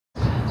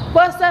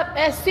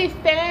LSC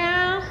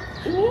fam?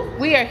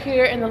 We are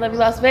here in the lovely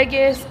Las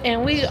Vegas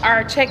and we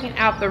are checking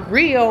out the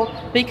Rio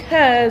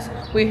because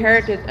we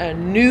heard that a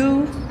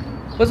new,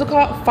 what's it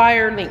called?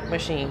 Firelink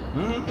machine.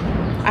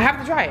 I have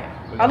to try it.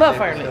 I love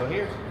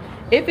Firelink.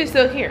 If it's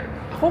still here.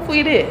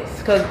 Hopefully it is,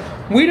 because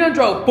we done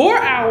drove 4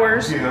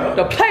 hours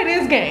to play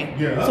this game.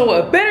 So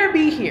it better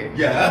be here.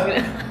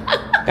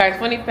 Guys,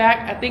 funny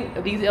fact, I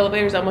think these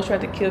elevators almost tried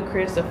to kill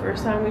Chris the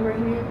first time we were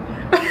here.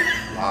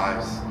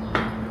 Lies.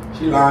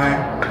 She lying.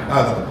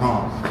 That was the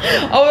palms.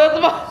 Oh, that's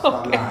the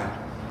palms. Okay.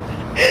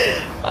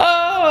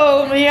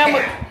 Oh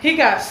man, he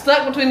got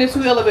stuck between the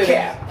 2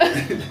 elevators.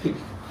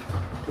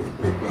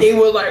 He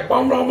was like,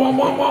 bum, bum, bum,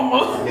 bum, bum,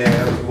 bum. Yeah,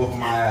 that was whooping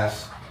my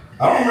ass.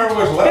 I don't remember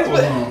which left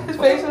was on. His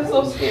face was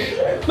so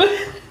scared.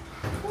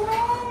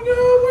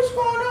 What's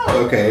going on?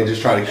 Okay,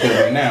 just try to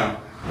kill me now.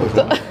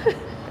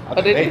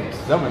 I did.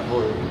 Stomach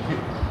for it.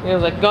 It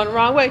was like going the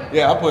wrong way.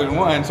 Yeah, I put in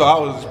 1, so I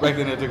was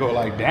expecting it to go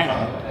like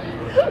down.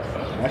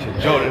 That shit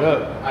jolted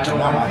up. So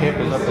now my hip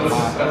is up to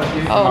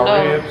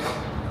my ribs.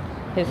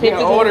 His hip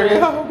is order.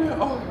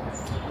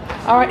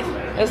 All right,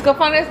 let's go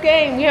find this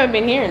game. We haven't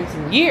been here in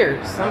some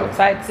years. I'm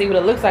excited to see what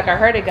it looks like. I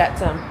heard it got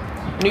some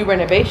new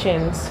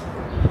renovations.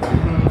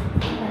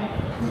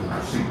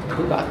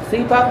 We about to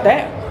see about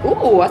that.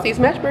 Ooh, I see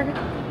Smash Burger.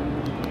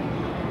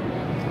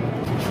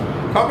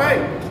 Coffee.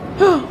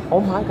 Oh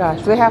my gosh,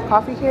 do they have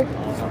coffee here?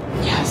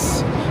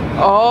 Yes.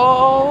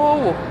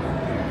 Oh,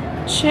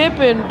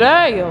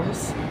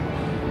 Chippendales.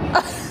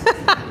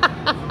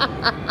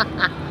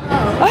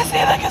 Let's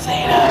see the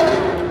casino.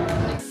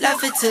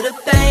 Left it to the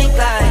bank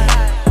like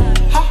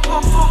ha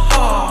ha ha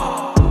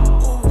ha.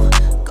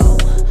 Go,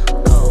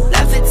 go.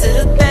 Left it to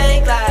the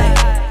bank like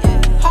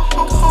ha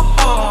ha ha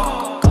ha.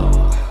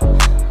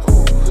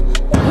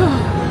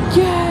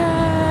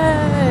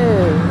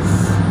 Yes.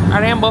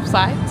 Are they on both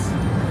sides?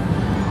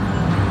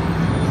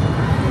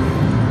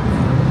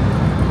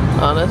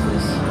 Oh, this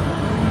is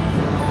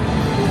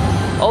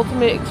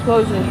Ultimate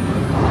Explosion.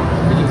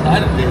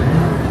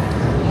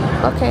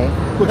 Okay.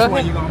 Which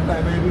one you gonna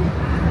play, baby?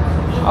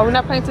 Are we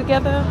not playing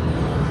together?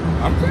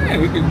 I'm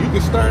saying you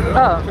can start it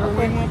up. Oh,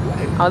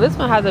 okay. Oh, this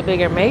one has a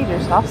bigger major,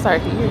 so I'll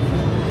start here.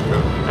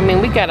 I mean,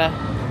 we gotta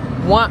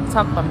want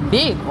something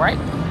big, right?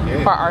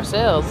 Yeah. For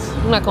ourselves.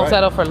 I'm not gonna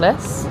settle for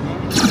less.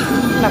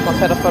 I'm not gonna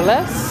settle for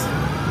less.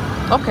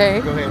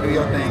 Okay. Go ahead, do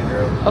your thing,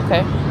 girl.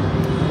 Okay.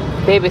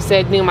 Baby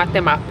said, "New my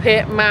thing, my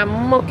pet, my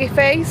monkey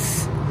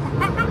face."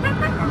 I'm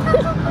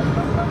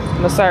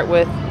gonna start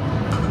with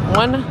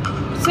 1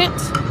 cent.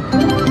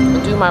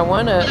 I'll do my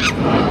 1 up.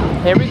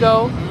 Here we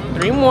go.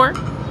 3 more.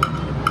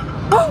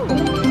 Woo!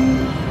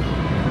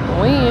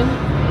 Win.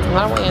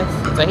 Not a win.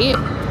 It's a hit.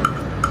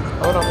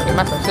 Hold on, get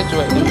myself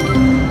situated.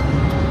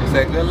 You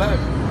said good luck.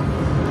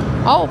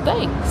 Oh,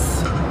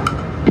 thanks.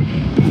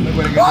 Look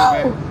what it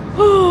can do, man.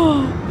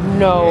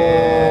 No.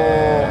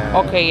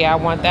 Yeah. Okay, yeah, I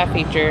want that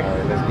feature.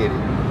 Alright, let's get it.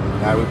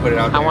 Now we put it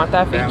out there. I want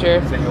that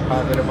feature. Send your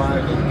positive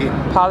vibes. Let's get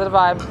it. Positive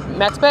vibes.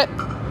 Max bet?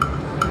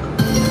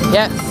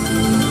 Yes.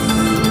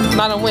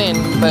 Not a win,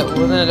 but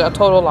within a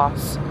total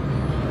loss.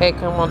 Okay,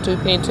 come on, 2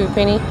 penny, 2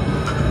 penny.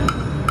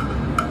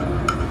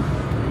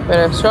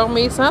 Better show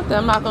me something.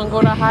 I'm not gonna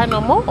go that high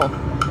no more.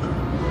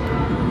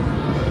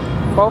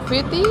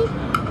 450.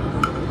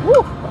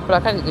 Woo! I feel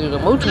like I need to do the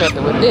mooch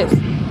method with this.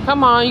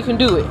 Come on, you can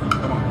do it.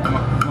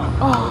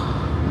 Oh,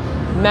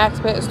 max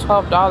bet is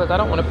 $12. I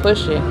don't want to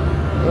push it.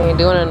 We ain't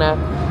doing enough.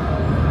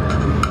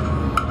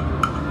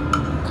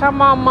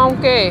 Come on,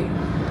 monkey.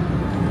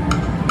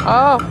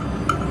 Oh,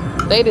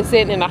 they just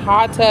sitting in a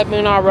hot tub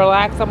and all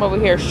relaxed. I'm over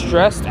here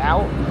stressed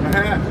out.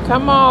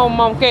 Come on,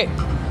 monkey.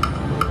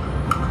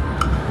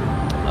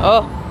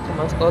 Oh, come on,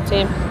 let's go,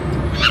 team.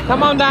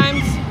 Come on,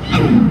 dimes.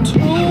 2,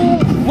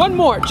 1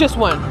 more, just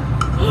 1.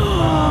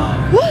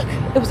 Look,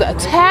 it was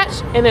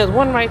attached and there's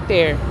 1 right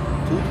there.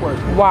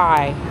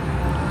 Why?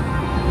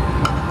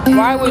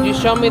 Why would you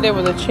show me there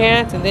was a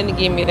chance and then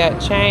give me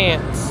that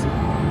chance?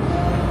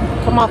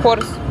 Come on,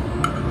 quarters.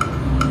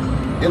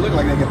 It looked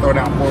like they can throw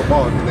down 4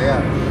 balls because they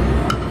have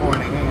 4 in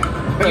their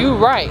hand. You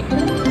right.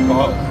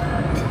 Balls.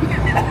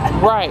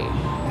 Right.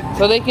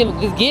 So they can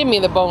just give me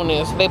the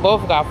bonus. They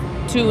both got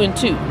 2 and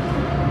 2.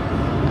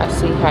 I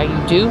see how you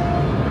do.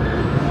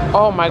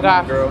 Oh my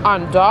gosh.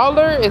 On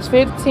dollar is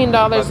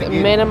 $15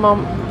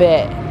 minimum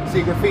bet.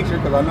 Secret feature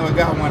because I know it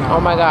got 1. Oh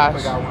my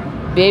gosh.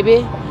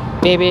 Baby,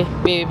 baby,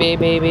 baby,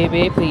 baby, baby,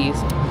 baby,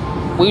 please.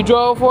 We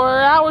drove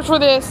 4 hours for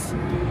this.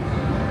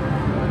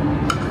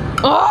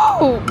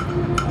 Oh!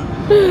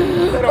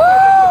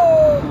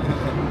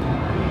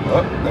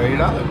 Oh, $30.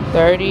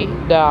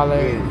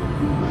 $30.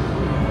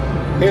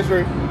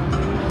 History.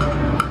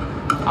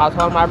 I was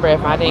holding my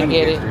breath. I didn't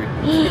get it.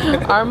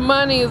 Our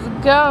money is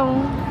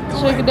gone.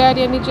 Sugar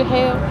daddy, I need your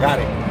help. Got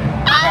it.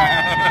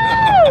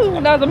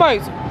 Oh, that was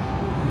amazing.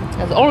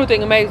 That's the only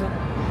thing amazing.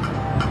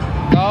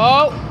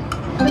 Oh.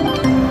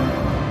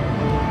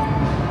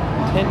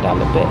 $10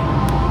 bet.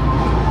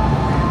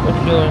 What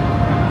you doing?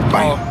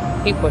 Bam. Oh,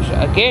 he pushed it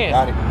again.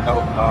 Got it. Oh,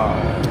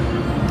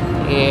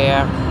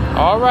 yeah.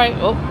 All right.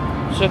 Oh,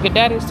 Sugar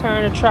Daddy's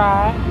turn to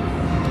try.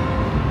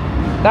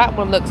 That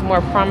one looks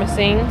more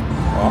promising.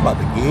 Oh, I'm about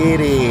to get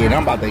it.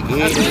 I'm about to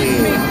get it.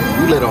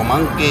 You little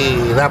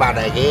monkeys. I'm about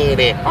to get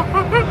it.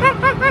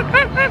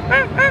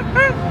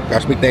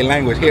 Gotta speak their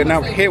language. Here,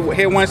 now, here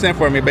 1 cent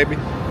for me, baby.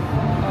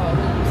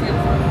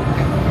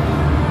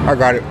 I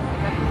got it. You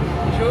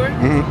sure?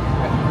 Mm-hmm.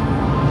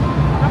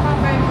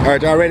 All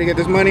right, y'all ready to get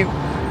this money?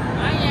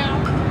 I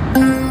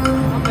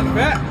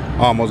am.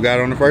 Almost got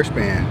it on the first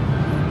spin.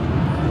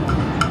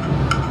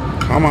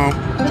 Come on.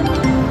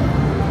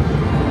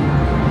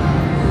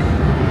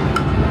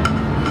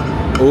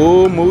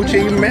 Oh,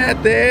 Moochie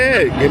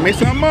method. Give me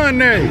some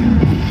money.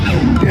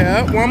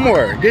 Yeah, one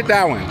more. Get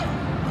that one.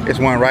 It's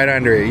one right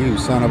under it, you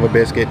son of a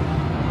biscuit.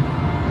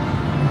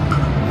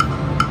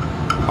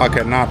 I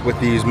cannot with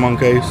these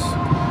monkeys.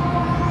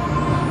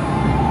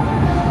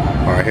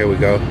 All right, here we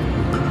go.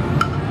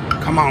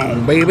 Come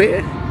on,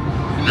 baby.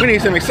 We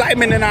need some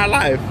excitement in our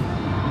life.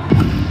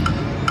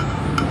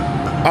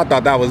 I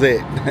thought that was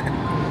it.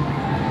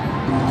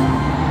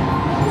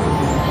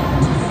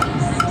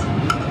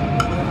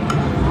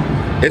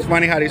 It's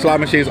funny how these slot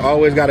machines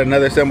always got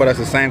another symbol that's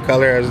the same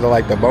color as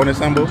the bonus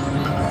symbol.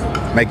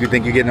 Make you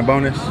think you're getting a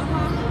bonus.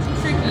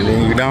 And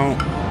then you don't.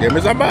 Give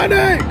me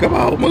somebody. Come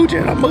on,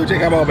 mooching. I'm mooching.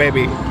 Come on,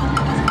 baby.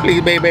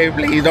 Please, baby,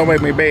 please don't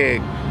make me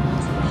beg.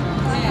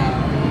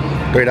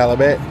 $3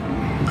 bet.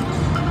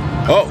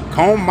 Oh,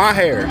 comb my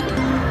hair.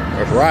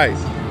 That's right.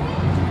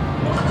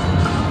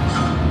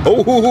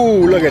 Oh,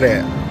 look at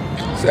that.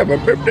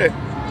 $7.50.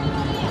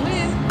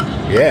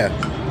 Yeah.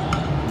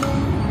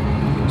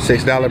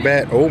 $6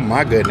 bet. Oh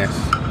my goodness.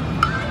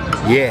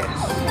 Yes.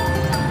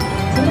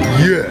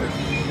 Yes.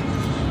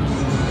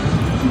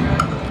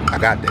 I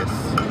got this.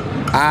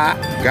 I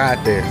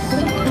got this.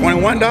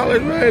 $21,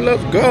 right?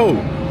 Let's go.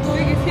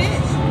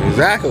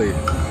 Exactly.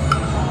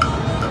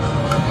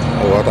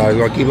 Oh, I thought he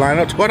was gonna keep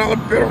lining up.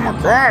 $12 bet. Oh my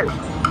gosh.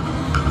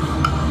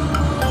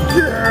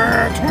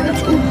 Yeah,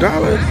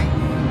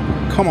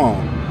 $22. Come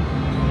on.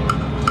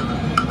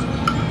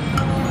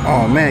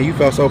 Oh man, you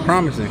felt so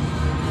promising.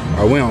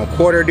 Are we on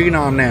quarter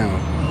denom now?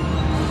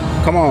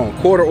 Come on,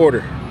 quarter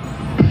order.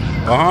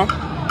 Uh-huh.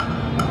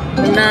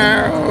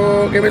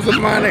 No, give me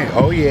some money.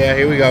 Oh yeah,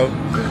 here we go.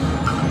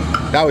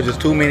 That was just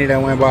too many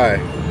that went by.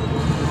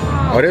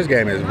 Oh, this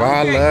game is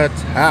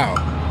volatile.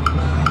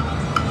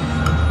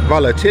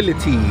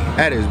 Volatility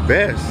at its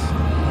best.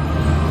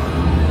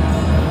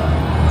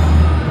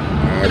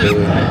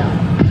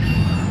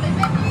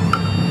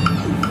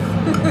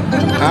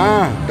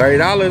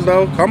 $30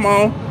 though. Come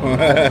on.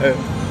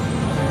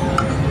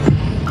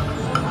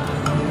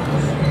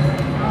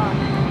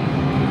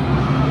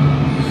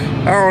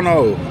 I don't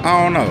know.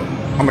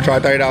 I'm gonna try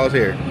 $30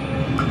 here.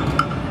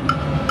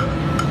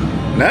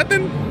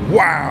 Nothing?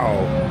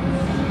 Wow.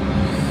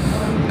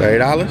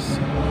 $30.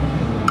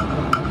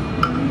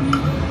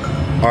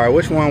 All right,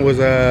 which one was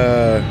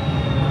I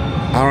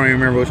don't even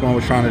remember which one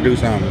was trying to do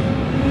something.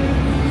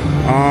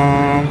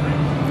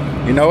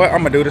 You know what?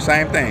 I'm gonna do the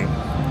same thing.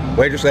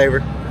 Wager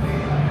saver.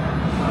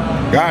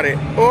 Got it.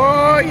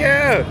 Oh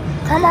yeah.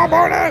 Come on,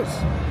 bonus.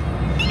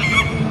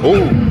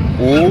 Ooh.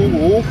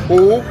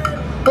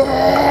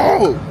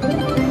 Oh!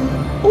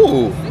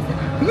 Ooh,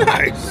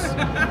 nice.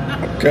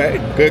 Okay,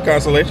 good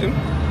consolation.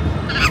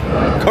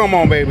 Come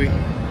on, baby.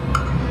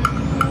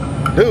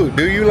 Dude,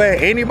 do you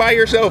let any by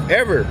yourself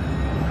ever?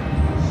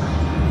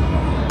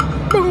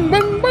 Boom,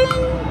 boom,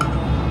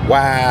 boom.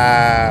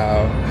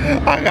 Wow,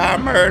 I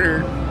got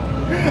murdered.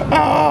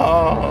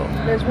 Oh.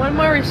 There's one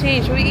more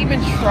receipt. Should we even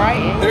try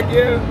it? Heck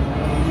yeah.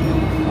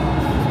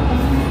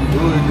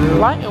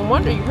 Light and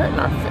Wonder, you're hurting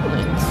our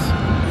feelings.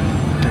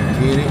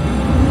 Get it?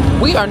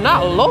 We are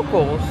not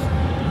locals.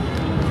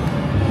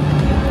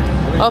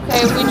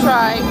 Okay, we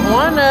tried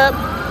 1UP.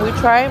 We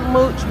tried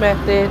Mooch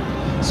method.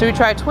 So we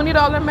tried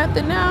 $20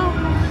 method now.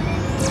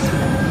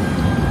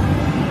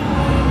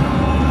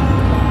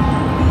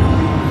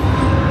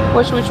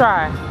 What should we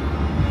try?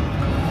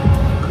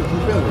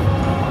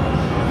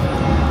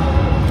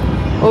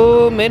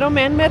 Oh,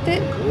 middleman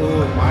method.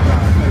 Oh my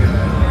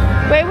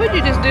God! Wait, what'd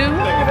you just do? Look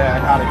at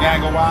that! How the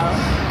gang go wild.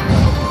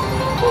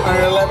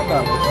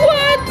 $111.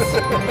 What?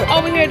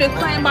 Over here just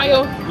playing by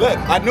your... Look,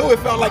 I knew it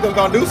felt like it was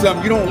gonna do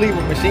something. You don't leave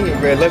a machine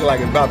where it looks like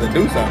it's about to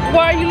do something.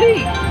 Why are you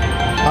leave?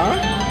 Huh?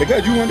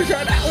 Because you wanted to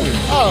try that one.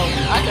 Oh,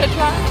 I could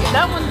try.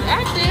 That one's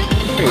active.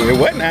 It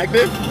wasn't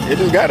active. It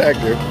just got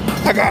active.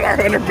 I got our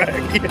 100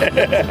 back. Yeah.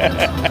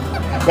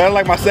 That's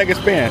like my second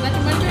spin.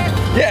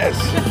 Yes.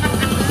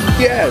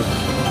 Yes.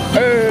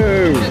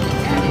 Oh.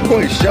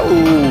 Coin show.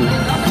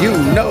 You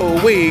know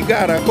we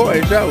got a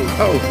coin show.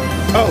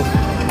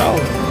 Oh.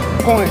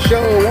 Coin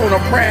show on a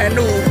brand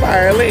new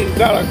fire link.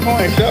 Got a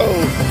coin show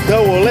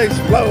that will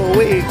explode.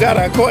 We got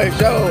a coin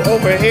show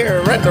over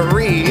here at the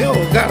Rio.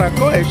 Got a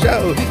coin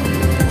show.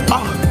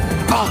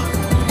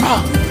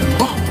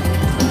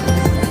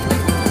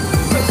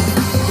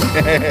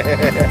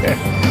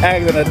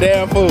 Acting a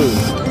damn fool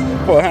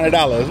for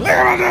 $100. Look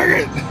at my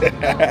nugget.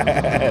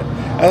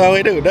 That's all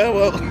we do,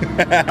 double.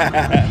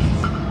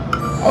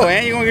 Oh,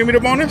 and you gonna give me the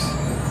bonus?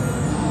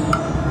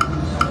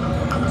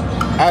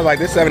 I was like,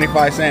 this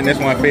 75 cents, this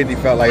 150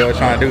 felt like it was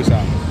trying to do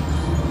something.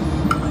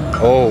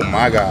 Oh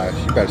my gosh,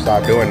 you better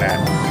stop doing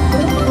that.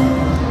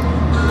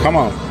 Come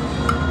on.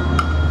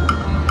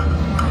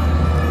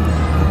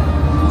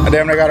 I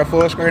damn near got a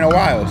full screen of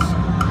Wilds.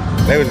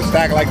 They was a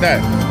stack like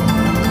that.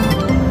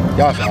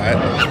 Y'all saw it.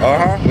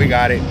 Uh-huh, we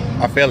got it.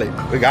 I feel it.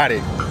 We got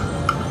it.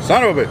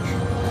 Son of a bitch.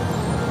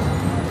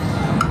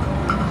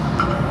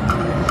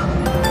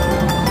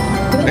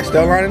 They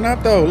still lining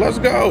up though. Let's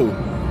go.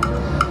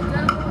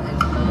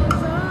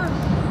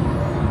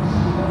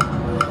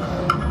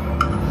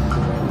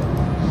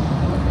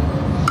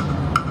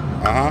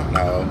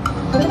 No.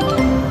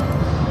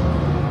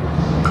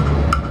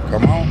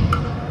 Come on.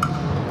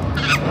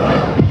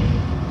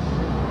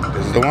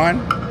 This is the one?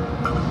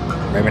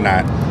 Maybe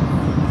not.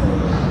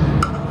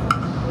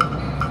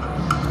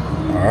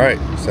 Alright,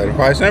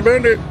 75 cent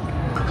bandit.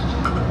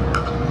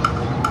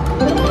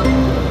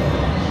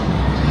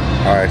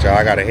 Alright, y'all,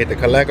 I gotta hit the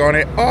collect on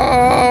it.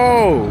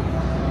 Oh!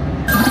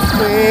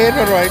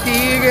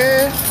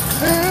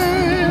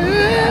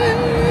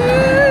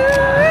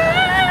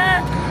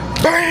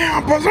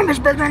 Bam! Put some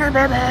respect on it,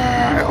 baby!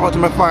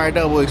 Ultimate Fire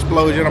Double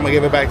Explosion. I'm gonna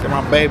give it back to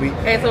my baby.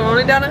 Okay, so we're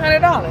only down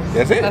 $100.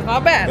 That's it. That's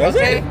not bad. That's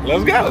okay? it.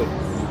 Let's go.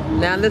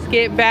 Now let's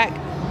get back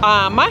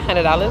my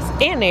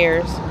 $100 and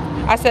theirs.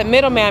 I said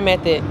middleman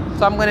method.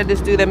 So I'm gonna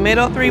just do the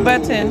middle 3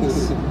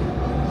 buttons.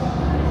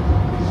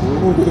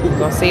 We're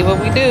gonna see what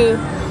we do.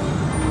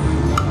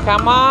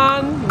 Come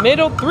on,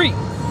 middle 3.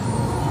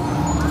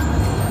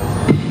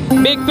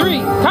 Big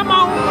 3, come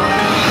on.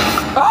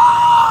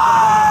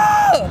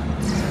 Oh!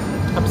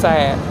 I'm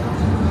sad.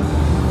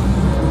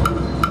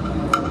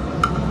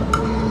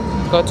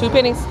 Go 2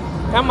 pennies.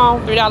 Come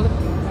on, $3.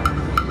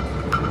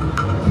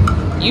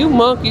 You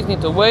monkeys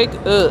need to wake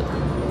up.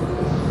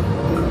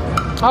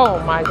 Oh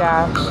my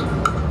gosh.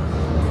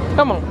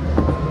 Come on.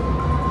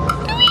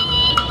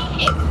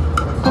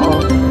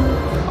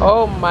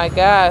 Oh my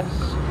gosh.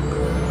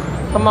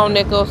 Come on,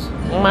 nickels.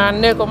 My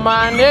nickels.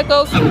 My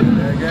nickels,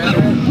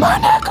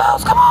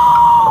 come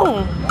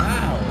on.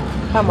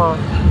 Come on.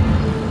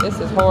 This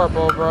is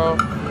horrible, bro.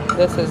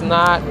 This is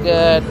not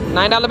good.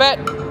 $9 bet.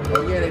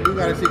 Oh yeah, they do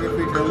got a secret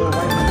feature. A little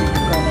white monkey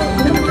can come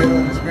up in the middle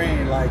of the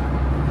screen, like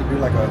to do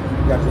like a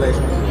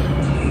congratulations.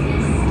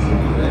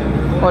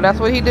 Oh, that's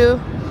what he do?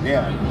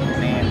 Yeah,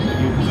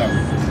 and you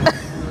something.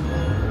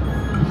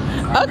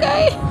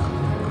 Okay.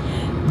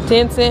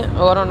 10 cent.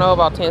 Oh, I don't know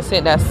about 10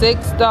 cent. That's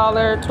 $6,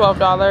 $12,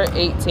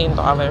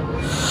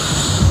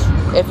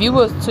 $18. If you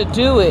was to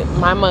do it,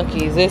 my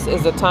monkeys, this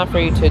is the time for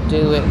you to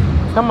do it.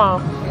 Come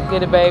on,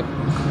 get it, babe.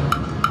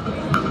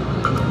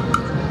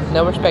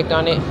 No respect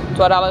on it.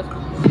 $12.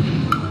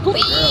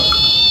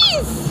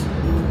 Please.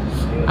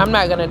 I'm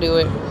not gonna do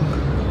it.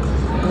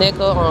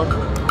 Nickel on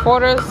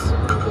quarters.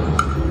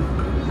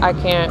 I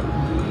can't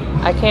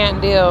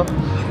deal.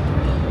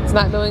 It's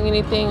not doing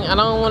anything. I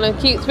don't want to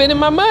keep spending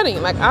my money.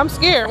 Like, I'm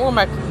scared. I want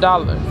my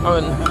 $1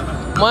 on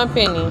 1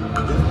 penny.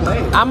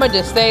 I'ma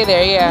just stay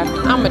there. Yeah,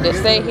 I'ma just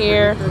stay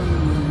here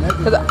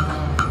because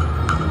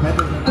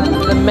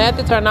the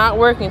methods are not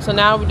working. So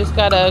now we just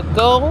gotta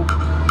go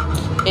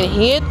and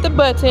hit the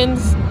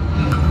buttons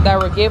that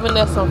were giving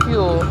us some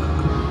fuel,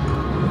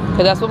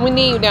 because that's what we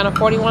need. Down to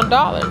 $41.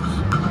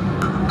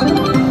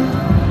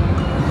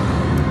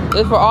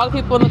 It's for all the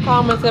people in the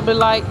comments that be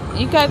like,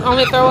 you guys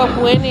only throw up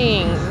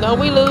winning. No,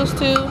 we lose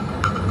too.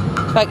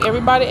 It's like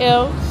everybody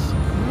else.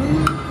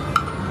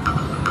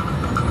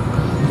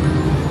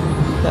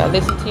 Now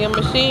listen to your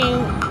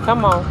machine.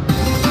 Come on.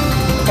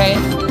 Okay,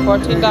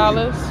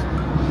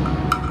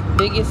 $14.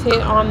 Biggest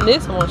hit on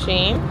this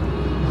machine.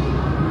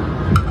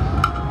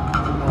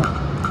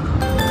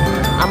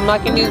 I'm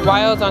liking these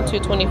wilds on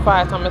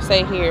 225, so I'm gonna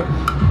stay here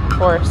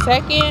for a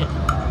second.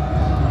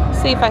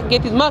 See if I can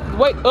get these monkeys.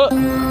 Wait up.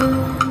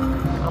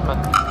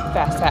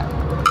 Fast tap.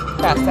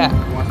 Fast tap.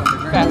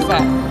 Fast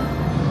tap.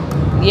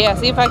 Yeah,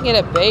 see if I can get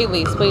a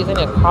Bailey's, please. I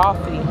need a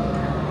coffee.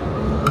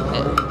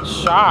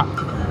 Shop.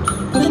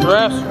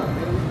 Stressful.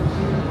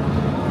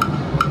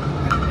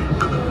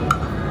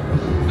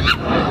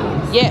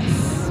 Yes.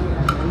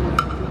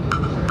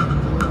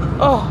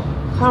 Oh,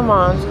 come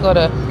on. Let's go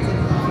to.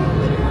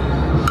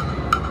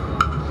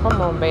 Come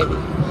on, baby.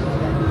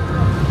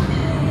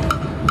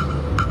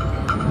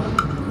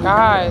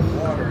 Guys.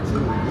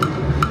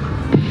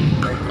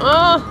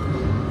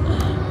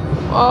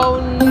 Oh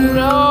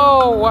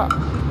no.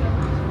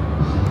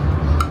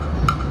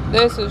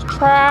 This is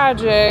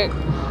tragic.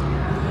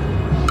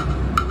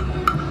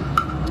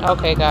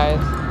 Okay, guys.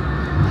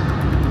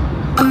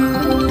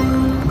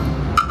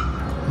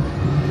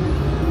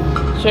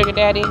 Sugar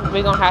Daddy,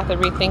 we're gonna have to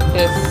rethink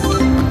this.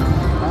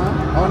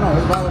 Oh no,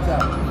 it's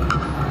volatile.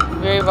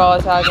 Very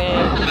volatile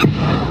game.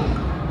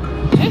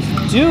 Just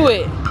do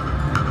it.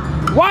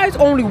 Why is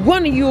only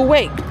one of you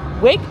awake?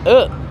 Wake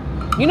up.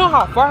 You know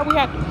how far we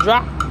have to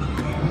drop?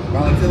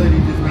 Volatility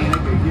just means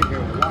it could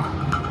get walk.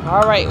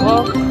 Alright,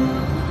 well,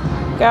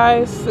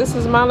 guys, this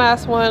is my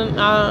last one.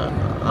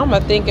 I'm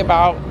gonna think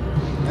about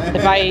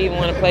if I even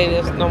want to play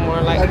this no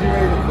more. Like,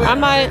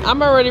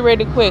 I'm already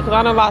ready to quit because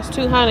I done lost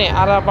 200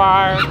 out of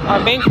our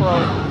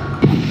bankroll.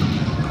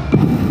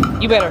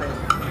 You better.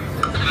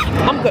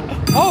 I'm good.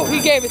 Oh, he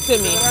gave it to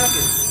me.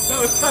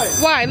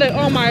 Why? Look,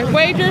 on my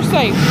wager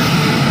safe.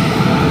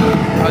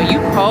 Oh, you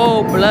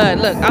cold blood.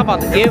 Look, I'm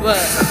about to give up.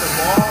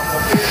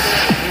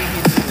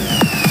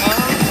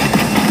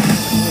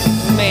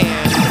 Man,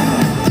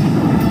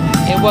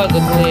 it was a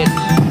glitch.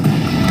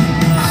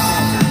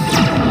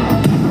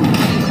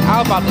 I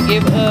was about to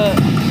give up.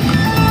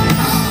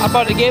 I'm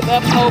about to give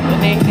up hope,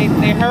 and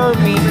they heard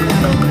me.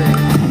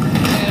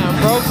 And I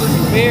broke the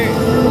spirit.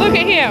 Look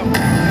at him.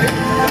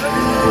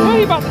 What are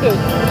you about to do?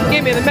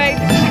 Give me the mate.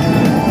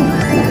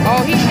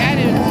 Oh, he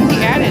added.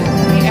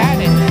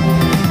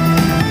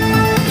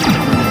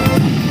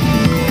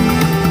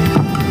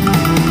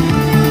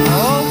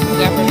 Oh, we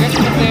got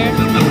projections there.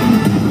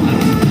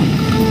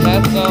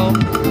 Let's go.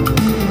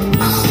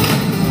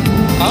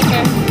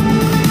 Okay.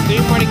 3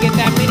 more to get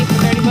that mini for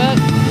 30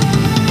 bucks.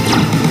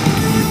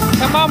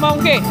 Come on,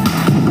 monkey.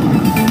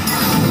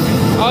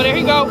 Oh, there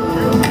you go.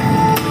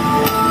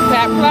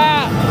 Clap,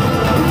 clap.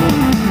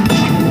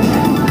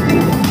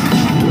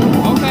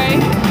 Okay.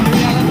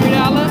 $3.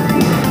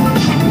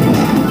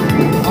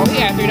 Oh, he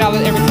got $3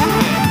 every time.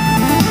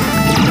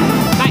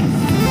 Nice.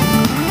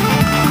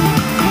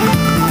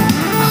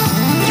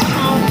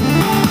 Come on.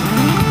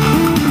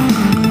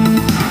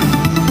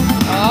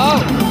 Oh.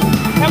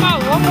 Come on,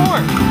 one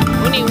more.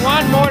 We need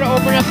one more to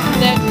open up the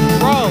next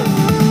row.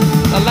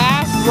 The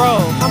last row.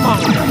 Come on.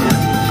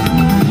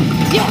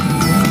 Yes!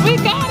 We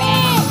got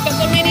it! Got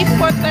the mini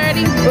for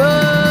 30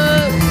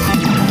 bucks.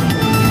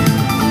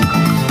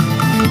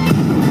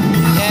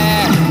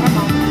 Yeah, come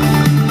on.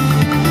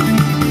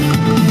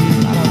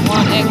 Got a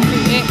 1X,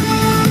 2X.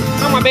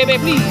 Come on, baby,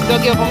 please.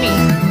 Don't give up on me.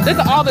 Look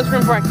at all this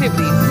room for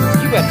activities.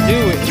 You better do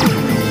it.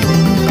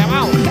 Come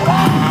on. Come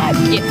on!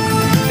 Yes.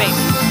 Thanks.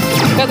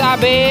 Because I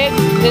begged,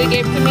 then it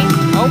gave it to me.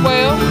 Oh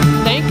well,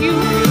 thank you.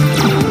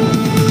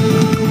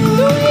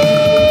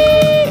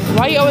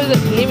 Why you always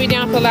leave me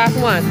down to the last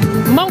one?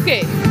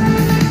 Monkey!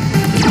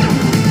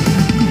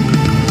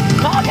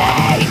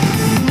 Monkey!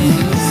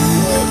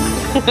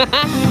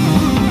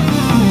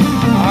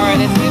 Alright,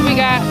 let's see what we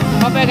got.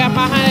 Hope I got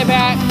my honey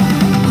back.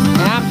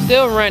 And I'm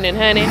still running,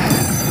 honey.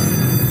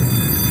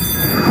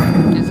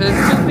 This is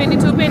 2 penny,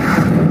 2 penny.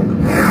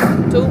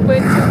 2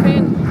 penny, 2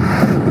 penny.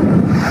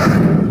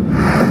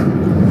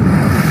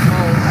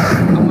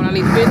 I want at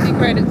least 50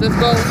 credits. Let's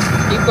go.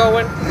 Keep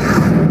going.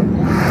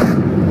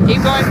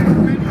 Keep going.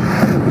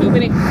 2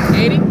 penny.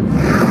 80.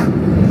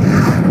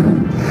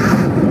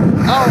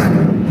 Oh.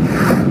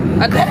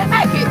 I didn't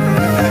make it.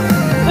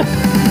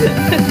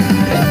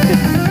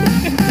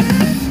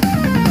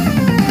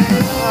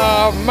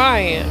 Oh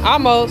man.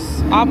 Almost.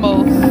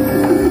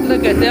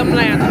 Look at them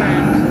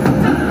lanterns.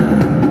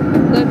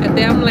 Look at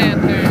them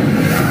lanterns.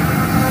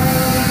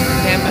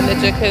 Damn, in the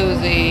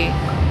jacuzzi.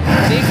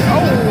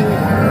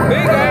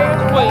 Big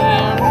ass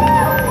win.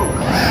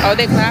 Oh,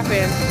 they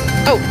clapping.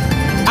 Oh,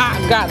 I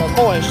got a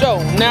coin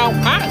show. Now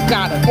I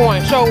got a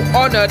coin show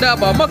on the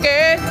double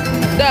monkey.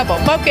 Double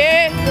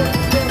monkey.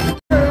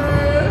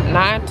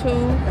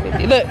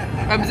 9250. Look,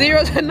 from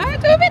 0 to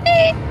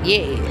 9250.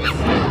 Yes.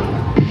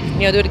 You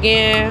gonna do it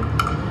again?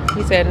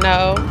 He said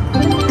no.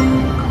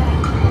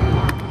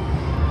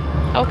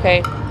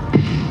 Okay.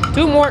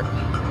 2 more.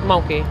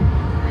 Monkey.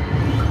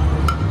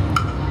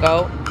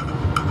 Go.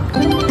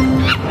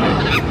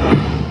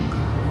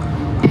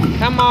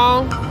 Come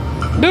on.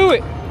 Do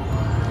it.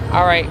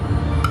 All right.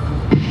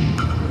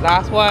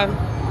 Last one.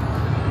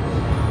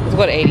 Let's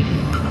go to 80.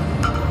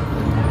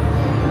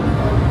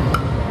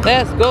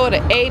 Let's go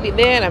to 80,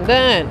 then I'm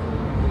done.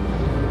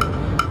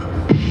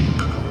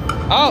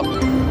 Oh.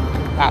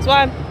 Last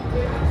one.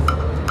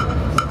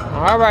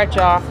 All right,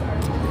 y'all.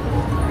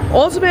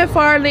 Ultimate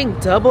Fire Link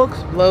double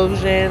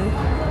explosion.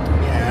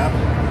 Yeah.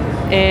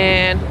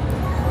 And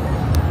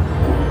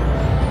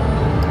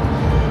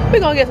we're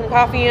gonna get some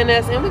coffee in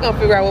us and we're gonna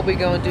figure out what we're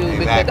gonna do.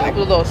 Exactly. Because that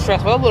was a little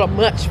stressful, a little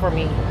much for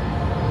me.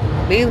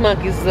 These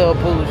monkeys are so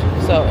bougie.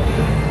 So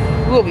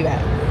we'll be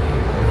back.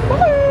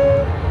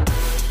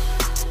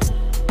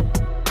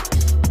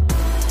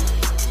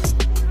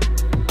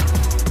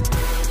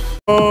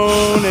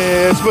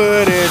 Bonus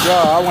footage,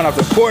 y'all. I went up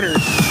the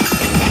quarters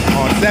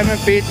on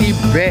 750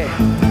 bet.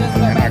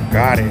 And I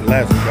got it.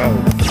 Let's go.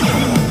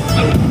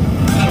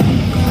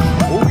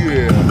 Oh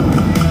yeah.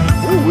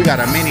 Ooh, we got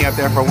a mini up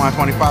there for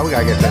 125. We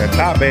gotta get to the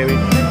top, baby.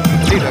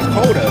 See the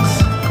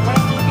quotas.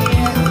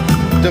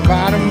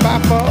 Divide them by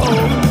 4.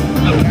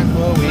 That's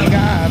what we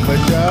got for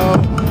sure.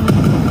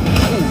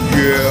 Oh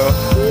yeah.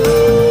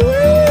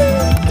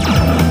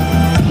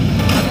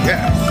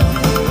 Yes.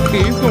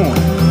 Keep going.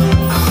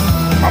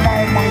 Come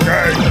on, monkey.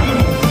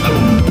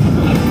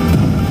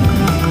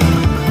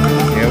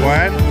 Get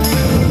one.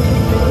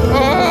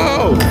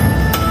 Oh!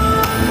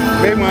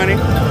 Big money.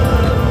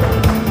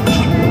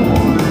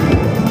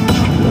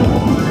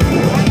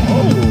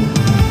 Oh.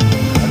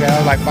 Okay, that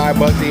was like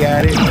 $5 he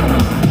added.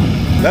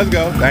 Let's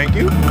go. Thank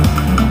you.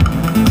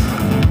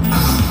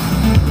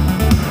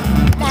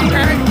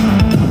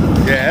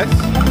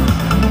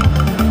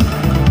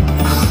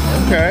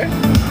 Okay.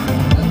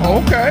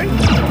 Okay.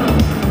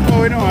 What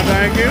we doing?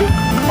 Thank you.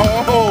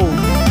 Oh.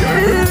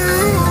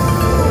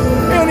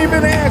 He don't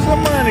even ask for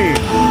money.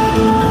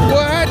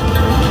 What?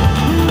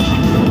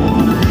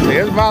 See,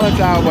 it's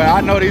volatile, but I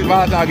know these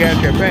volatile gas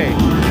can pay.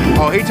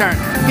 Oh, he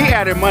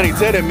added money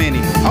to the mini.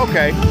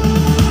 Okay.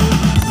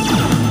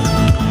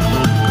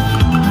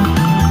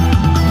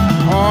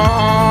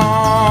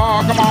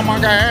 Oh, come on, my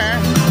guy.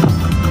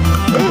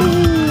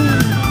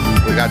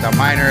 We got the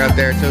minor up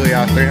there too,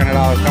 y'all.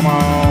 $300. Come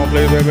on,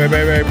 please, baby,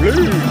 baby,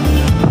 please.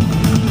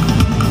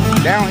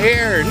 Down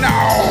here, no.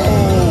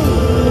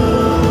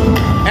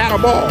 Add a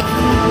ball.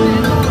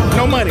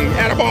 No money,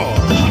 add a ball.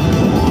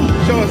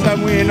 Show us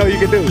something we didn't know you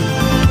could do.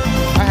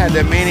 I had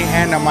the mini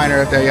and the minor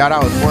up there, y'all.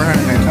 That was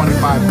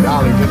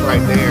 $425 just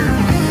right there.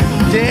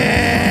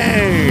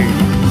 Dang.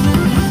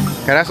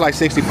 Okay, that's like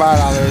 $65.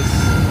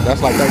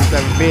 That's like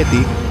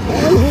 $37.50.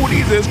 Ooh,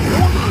 these is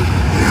quarters.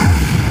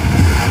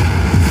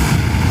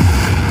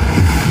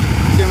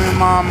 Give me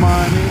my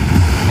money.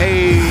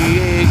 Hey,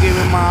 hey, give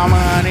me my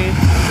money.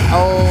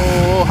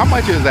 Oh, how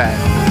much is that?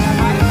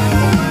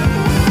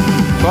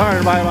 400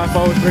 divided by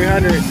 4 is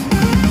 300.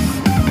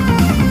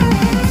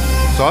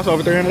 So it's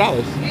over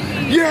 $300.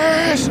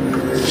 Yes!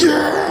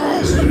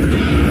 Yes!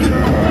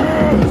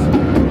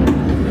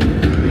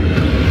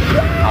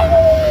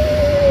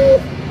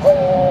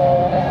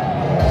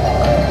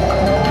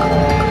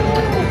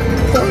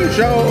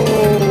 Show,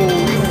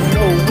 you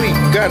know we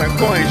got a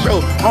coin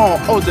show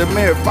on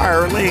Ultimate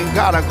Fire Link.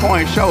 Got a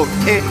coin show,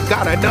 it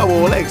got a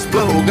double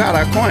explode. Got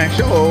a coin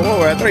show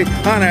over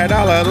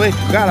 $300 link.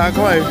 Got a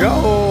coin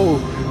show.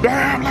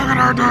 Damn, look at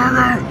our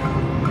dagger.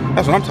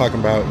 That's what I'm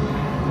talking about.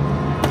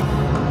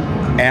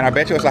 And I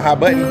bet you it's a hot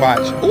button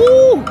watch.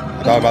 Ooh, I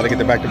thought I was about to get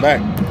the back to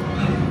back.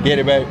 Get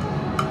it, babe.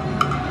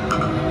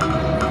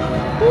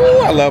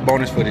 Ooh, I love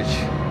bonus footage.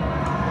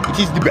 It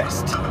is the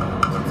best.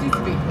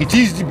 It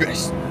is the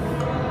best.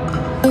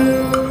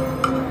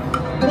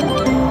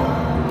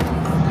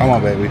 Come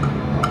on, baby.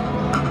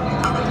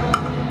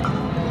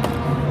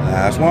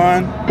 Last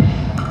one.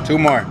 2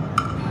 more.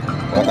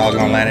 Well, I thought I was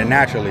gonna land it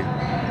naturally.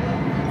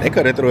 They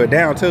could have threw it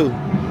down too.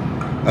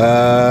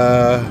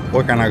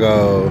 Where can I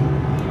go?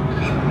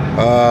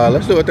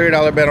 Let's do a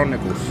 $3 bet on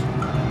nickels.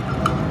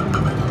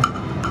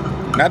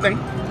 Nothing.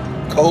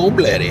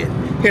 Cold-blooded.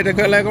 Hit the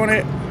cut leg on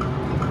it.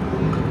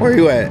 Where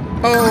you at?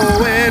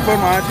 Oh, wait for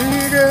my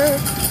trigger.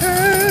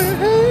 Hey,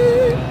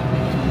 hey.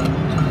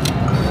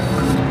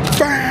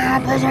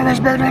 Bam! Put some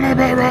respect on it,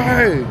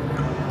 baby.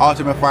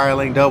 Ultimate Fire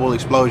Link double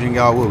explosion,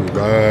 y'all. We'll be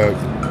back.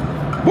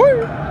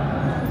 Woo!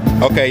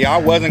 Okay, y'all, I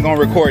wasn't gonna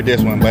record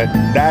this one, but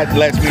that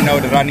lets me know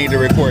that I need to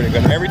record it.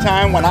 Because every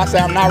time when I say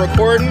I'm not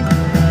recording,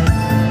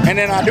 and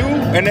then I do,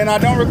 and then I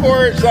don't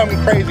record, something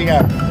crazy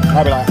happens.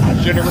 I'll be like, I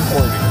should have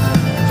recorded.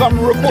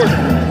 Something recorded.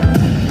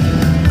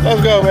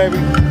 Let's go, baby.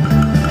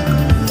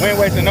 We ain't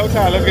wasting no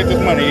time. Let's get this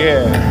money,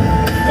 yeah.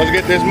 Let's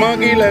get this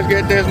monkey. Let's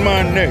get this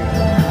money.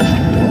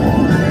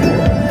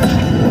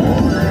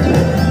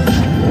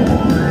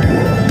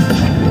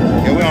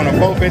 Yeah, we on a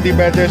 450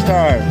 bet this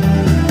time.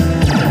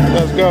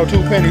 Let's go.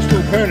 2 pennies,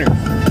 2 pennies.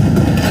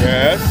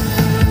 Yes.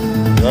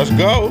 Let's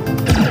go.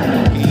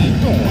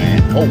 Keep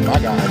going. Oh my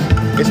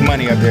gosh. It's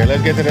money up there.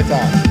 Let's get to the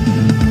top.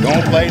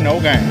 Don't play no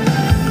game.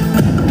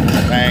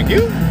 Thank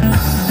you.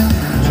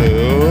 2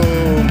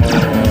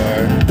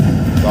 more.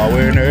 Throw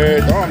in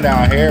there. Throw them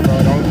down here,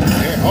 bro. Don't.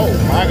 Oh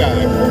my God.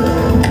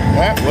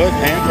 That was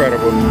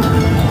incredible.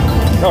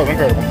 That was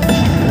incredible.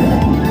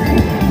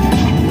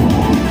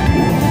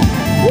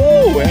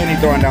 Woo! And he's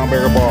throwing down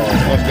bigger balls.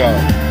 Let's go.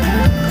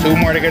 2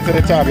 more to get to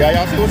the top.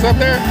 Y'all see what's up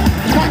there?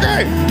 Come on,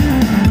 guy.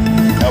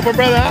 Help a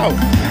brother out.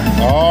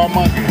 Oh,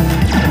 monkey.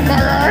 Come on,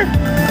 guy.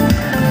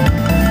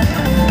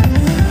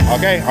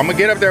 Okay, I'm gonna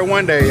get up there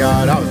one day,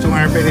 y'all. That was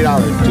 $250.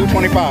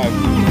 $225.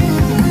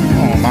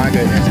 Oh my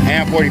goodness.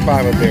 And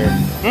 45 up there.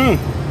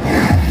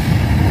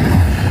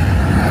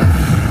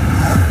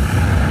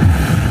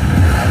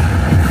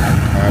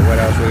 Alright, what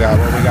else we got?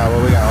 What we got?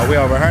 What we got? Oh, we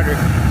over 100.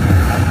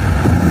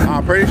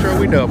 I'm pretty sure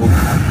we double.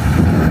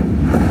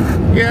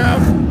 Yeah,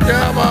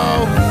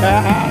 double.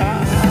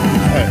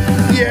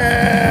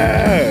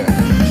 Yeah.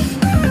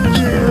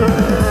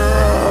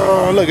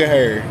 Yeah. Look at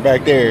her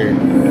back there.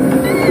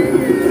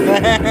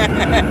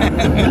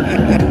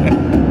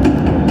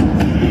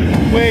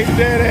 We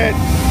did it.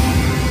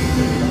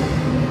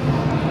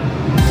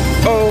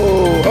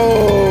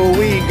 Oh,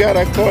 we got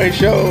a coin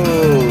show.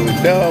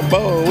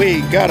 Double,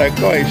 we got a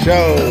coin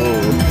show.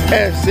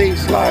 FC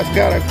Slots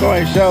got a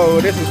coin show.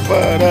 This is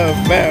for the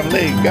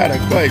family. Got a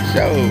coin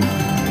show.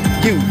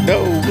 You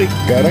know we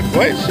got a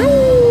coin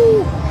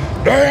show.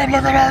 Damn,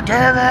 look at our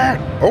target.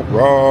 All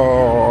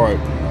right.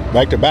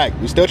 Back to back.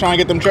 We still trying to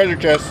get them treasure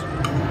chests.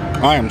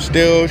 I am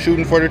still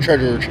shooting for the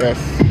treasure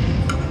chest.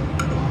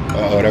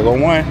 Uh-oh, there go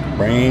one.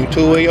 Bring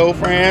 2 of your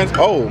friends.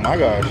 Oh my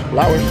gosh,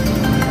 flowers.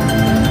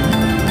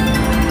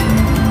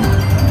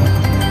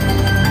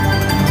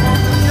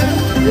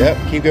 Yep,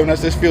 keep giving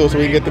us this fuel so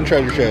we can get them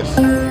treasure chests.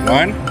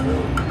 1.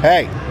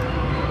 Hey.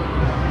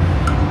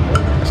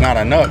 That's not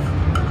enough.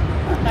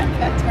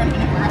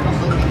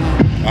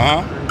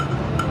 Uh-huh.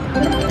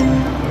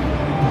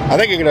 I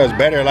think it does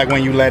better like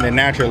when you let it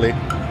naturally.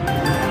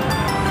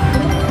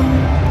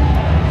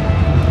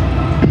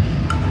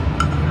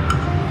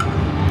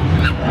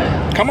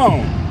 Come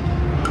on.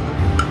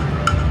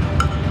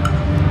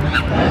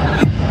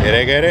 Did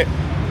I get it?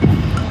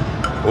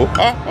 Oh,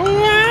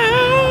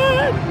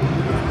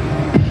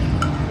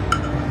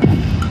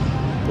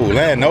 ooh,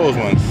 land those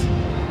ones.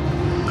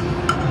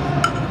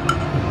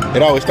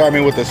 It always starts me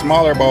with the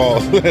smaller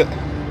balls. That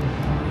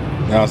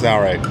don't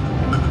sound right.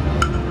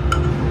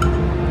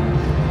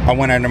 I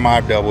went under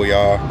my double,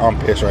 y'all. I'm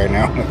pissed right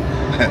now.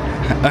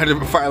 Under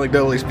the Fire Link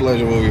double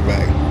explosion, we'll be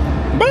back.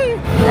 Bye.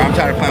 I'm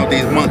tired of playing with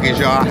these monkeys,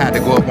 y'all. I had to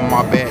go up on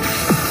my bet.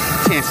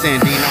 10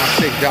 cent denom,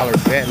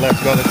 $6 bet. Let's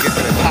go. Let's get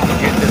to the top and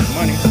get this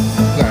money.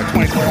 We got a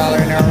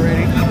 $24 in there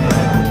already.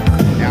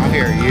 Down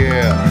here,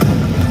 yeah.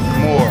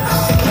 More.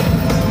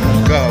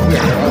 Let's go. We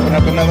gotta open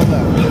up another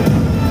level.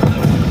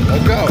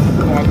 Let's go.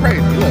 We're going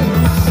crazy. Look.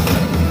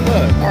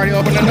 Look. Already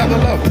opened another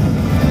level.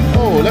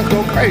 Oh, let's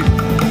go crazy.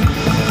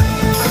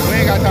 We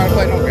ain't got time to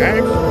play no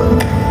games.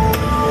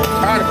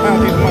 Tired of playing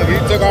with these monkeys.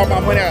 He took all my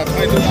money out of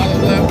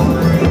 $22 left.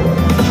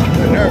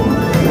 The nerve.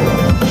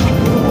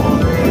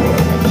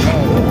 Let's go.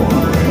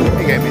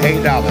 He gave me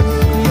 $8.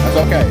 That's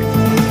okay.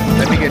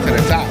 Let me get to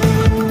the top.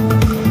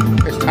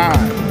 It's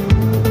time.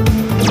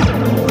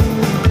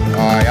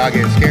 Alright, y'all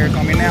getting scared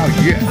on me now?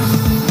 Yes.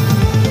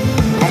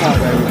 Come on,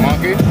 baby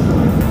monkey.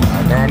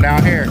 I'll throw him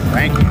down here.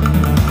 Thank you.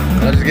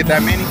 Let's just get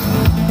that mini. I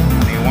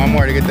need one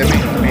more to get the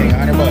mini. Mini,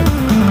 $100.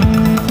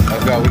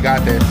 Let's go. We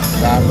got this.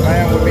 Stop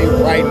playing with me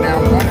right now.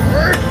 I'm gonna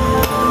hurt. I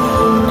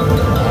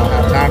don't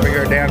have time for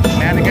your damn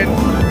shenanigans.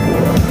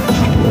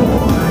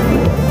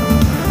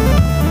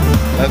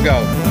 Let's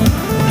go.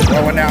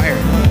 Throw one down here.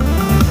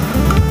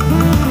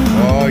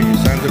 Oh, you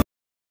sons of...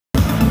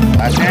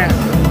 Last chance.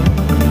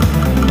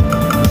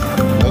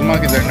 Those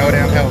monkeys are no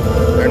damn help.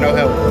 They're no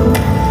help.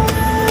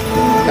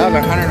 That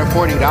was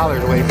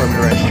 $140 waiting for me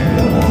right here.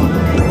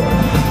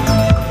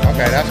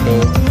 Okay, that's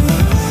cool.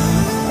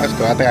 That's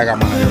cool. I think I got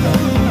my $100 back.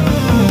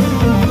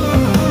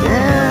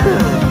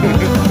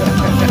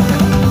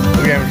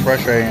 This game is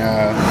frustrating.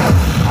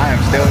 I am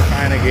still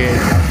trying to get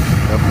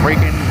the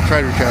freaking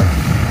treasure chest.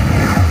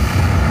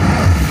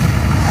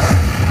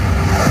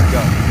 Let's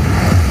go.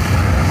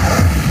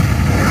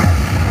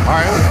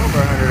 Alright, it was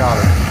over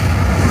 $100.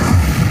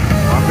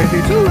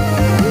 152.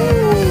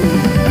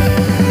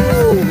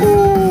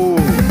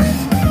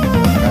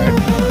 Okay.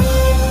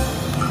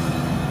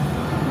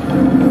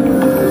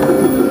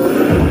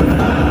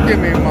 Give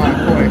me my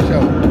coin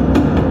show.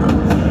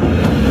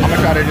 I'm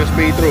gonna try to just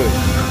speed through it.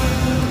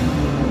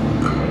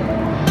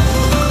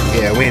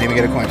 Yeah, we didn't even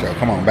get a coin show.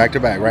 Come on, back to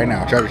back right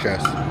now. Treasure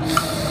chest.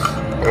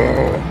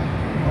 Oh.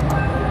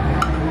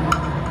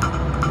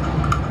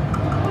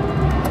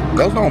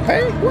 Those don't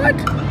pay? What?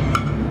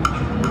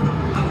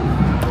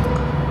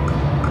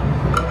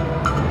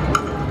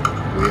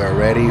 We are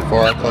ready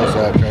for our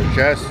close-up treasure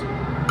chest.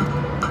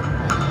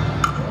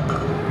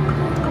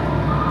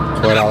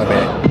 $12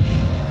 bet.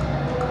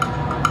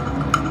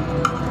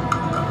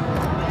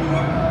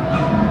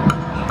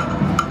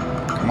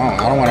 Come on,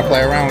 I don't want to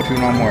play around with you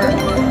no more.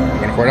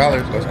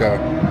 $24, let's go.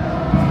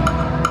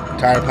 I'm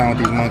tired of playing with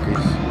these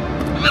monkeys.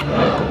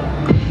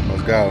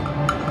 Let's go.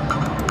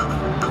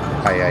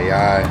 Ay, ay,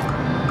 ay.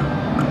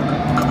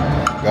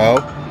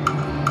 Go.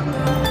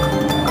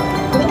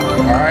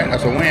 Alright,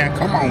 that's a win.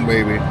 Come on,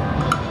 baby.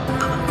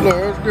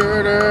 Let's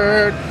get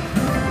it.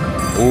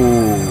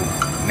 Ooh,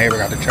 neighbor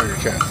got the treasure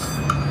chest.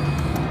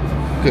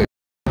 Good.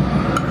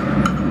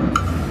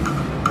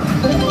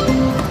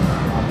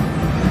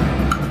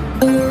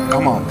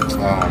 Come on.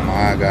 Oh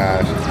my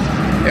gosh.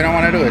 They don't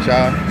want to do it,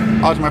 y'all.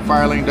 Ultimate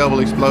Fire Link double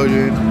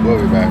explosion.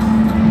 We'll be back.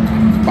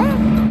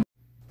 Bye.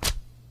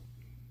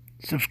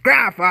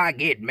 Subscribe before I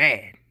get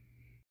mad.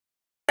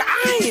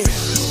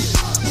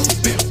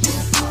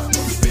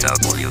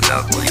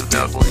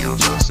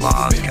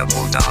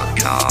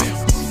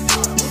 www.slothcouple.com